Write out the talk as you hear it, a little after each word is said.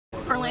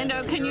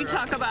Orlando, can you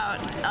talk about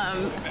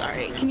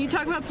can you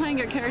talk about playing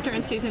your character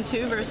in season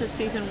 2 versus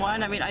season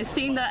 1? I mean, I've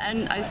seen the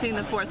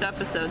 4th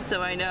episode,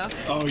 so I know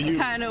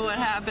kind of what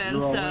happens.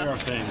 You're aware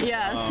of things.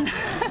 Yes.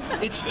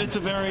 It's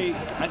a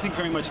I think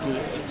very much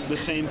the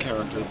same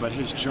character, but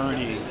his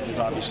journey is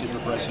obviously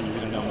progressing. You're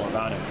going to know more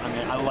about him. I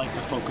mean, I like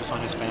the focus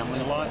on his family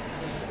a lot.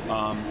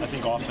 I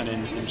think often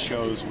in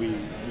shows we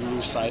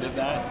lose sight of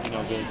that,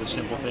 the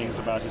simple things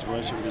about his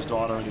relationship with his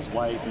daughter and his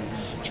wife, and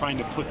trying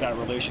to put that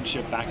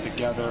relationship back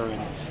together,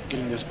 and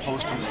getting this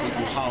post in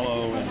Sleepy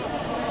Hollow, and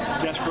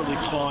desperately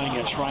clawing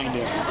at trying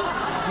to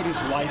put his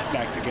life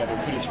back together,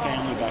 put his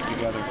family back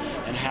together,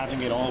 and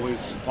having it always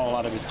fall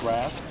out of his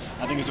grasp,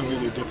 I think is a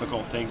really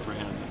difficult thing for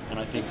him, and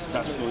I think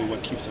that's really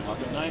what keeps him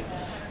up at night.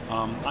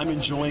 I'm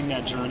enjoying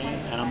that journey,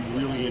 and I'm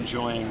really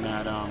enjoying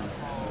that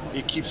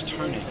it keeps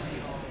turning.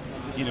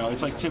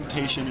 It's like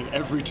temptation at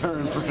every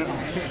turn for him,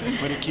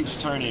 but it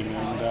keeps turning.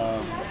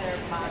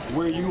 And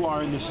where you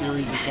are in the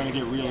series is going to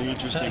get really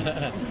interesting,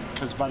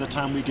 because by the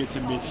time we get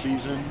to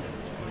mid-season,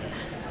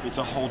 it's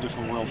a whole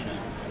different world for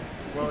him.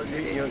 Well,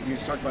 you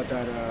talked about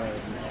that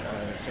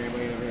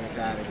family and everything like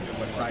that, and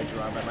what side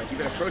you're on, but you've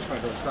been approached by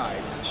both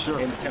sides, sure,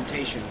 and the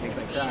temptation, things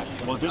like that.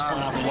 Well, at this point,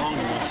 I belong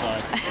on one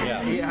side.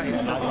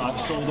 I've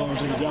sold over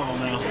to the devil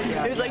now.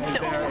 Yeah.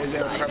 Is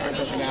there a preference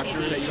as an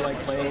actor that you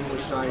like playing?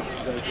 Which side,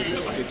 the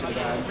good to the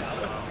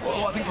bad?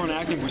 Well, I think from an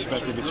acting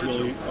perspective, it's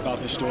really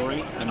about the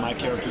story, and my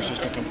character is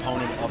just a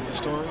component of the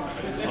story.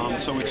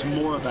 So it's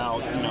more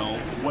about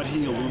what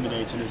he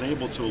illuminates and is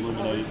able to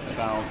illuminate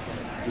about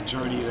the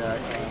journey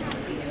that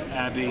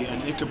Abby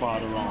and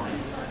Ichabod are on.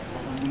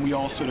 We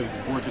all sort of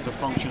work as a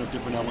function of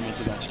different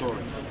elements of that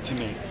story, to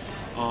me.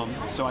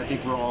 So I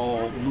think we're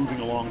all moving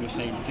along the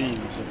same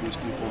themes of these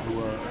people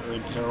who are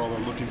in peril or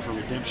looking for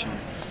redemption.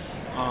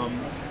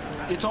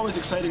 It's always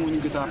exciting when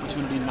you get the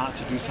opportunity not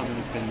to do something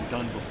that's been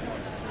done before.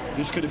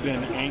 This could have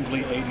been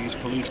angry 80s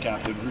police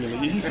captain really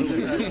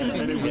easily,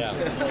 and it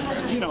was,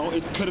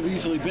 it could have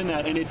easily been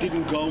that, and it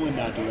didn't go in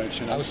that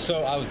direction. I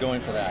was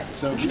going for that.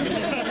 So,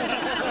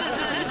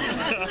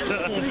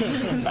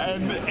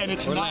 and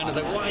it's Orlando's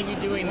not. Like, why are you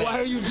doing that? Why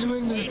are you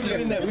doing this?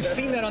 Doing that? We've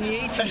seen that on the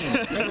A-Team.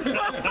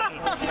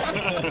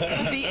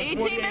 The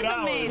A-Team is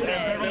amazing.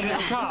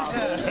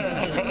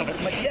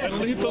 Yes,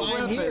 Lethal I'm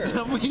Weapon. here.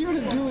 I'm here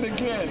to do it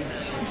again.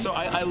 So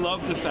I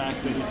love the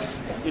fact that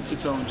it's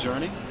its own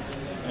journey,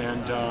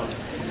 and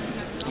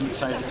I'm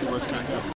excited to see where it's going to go.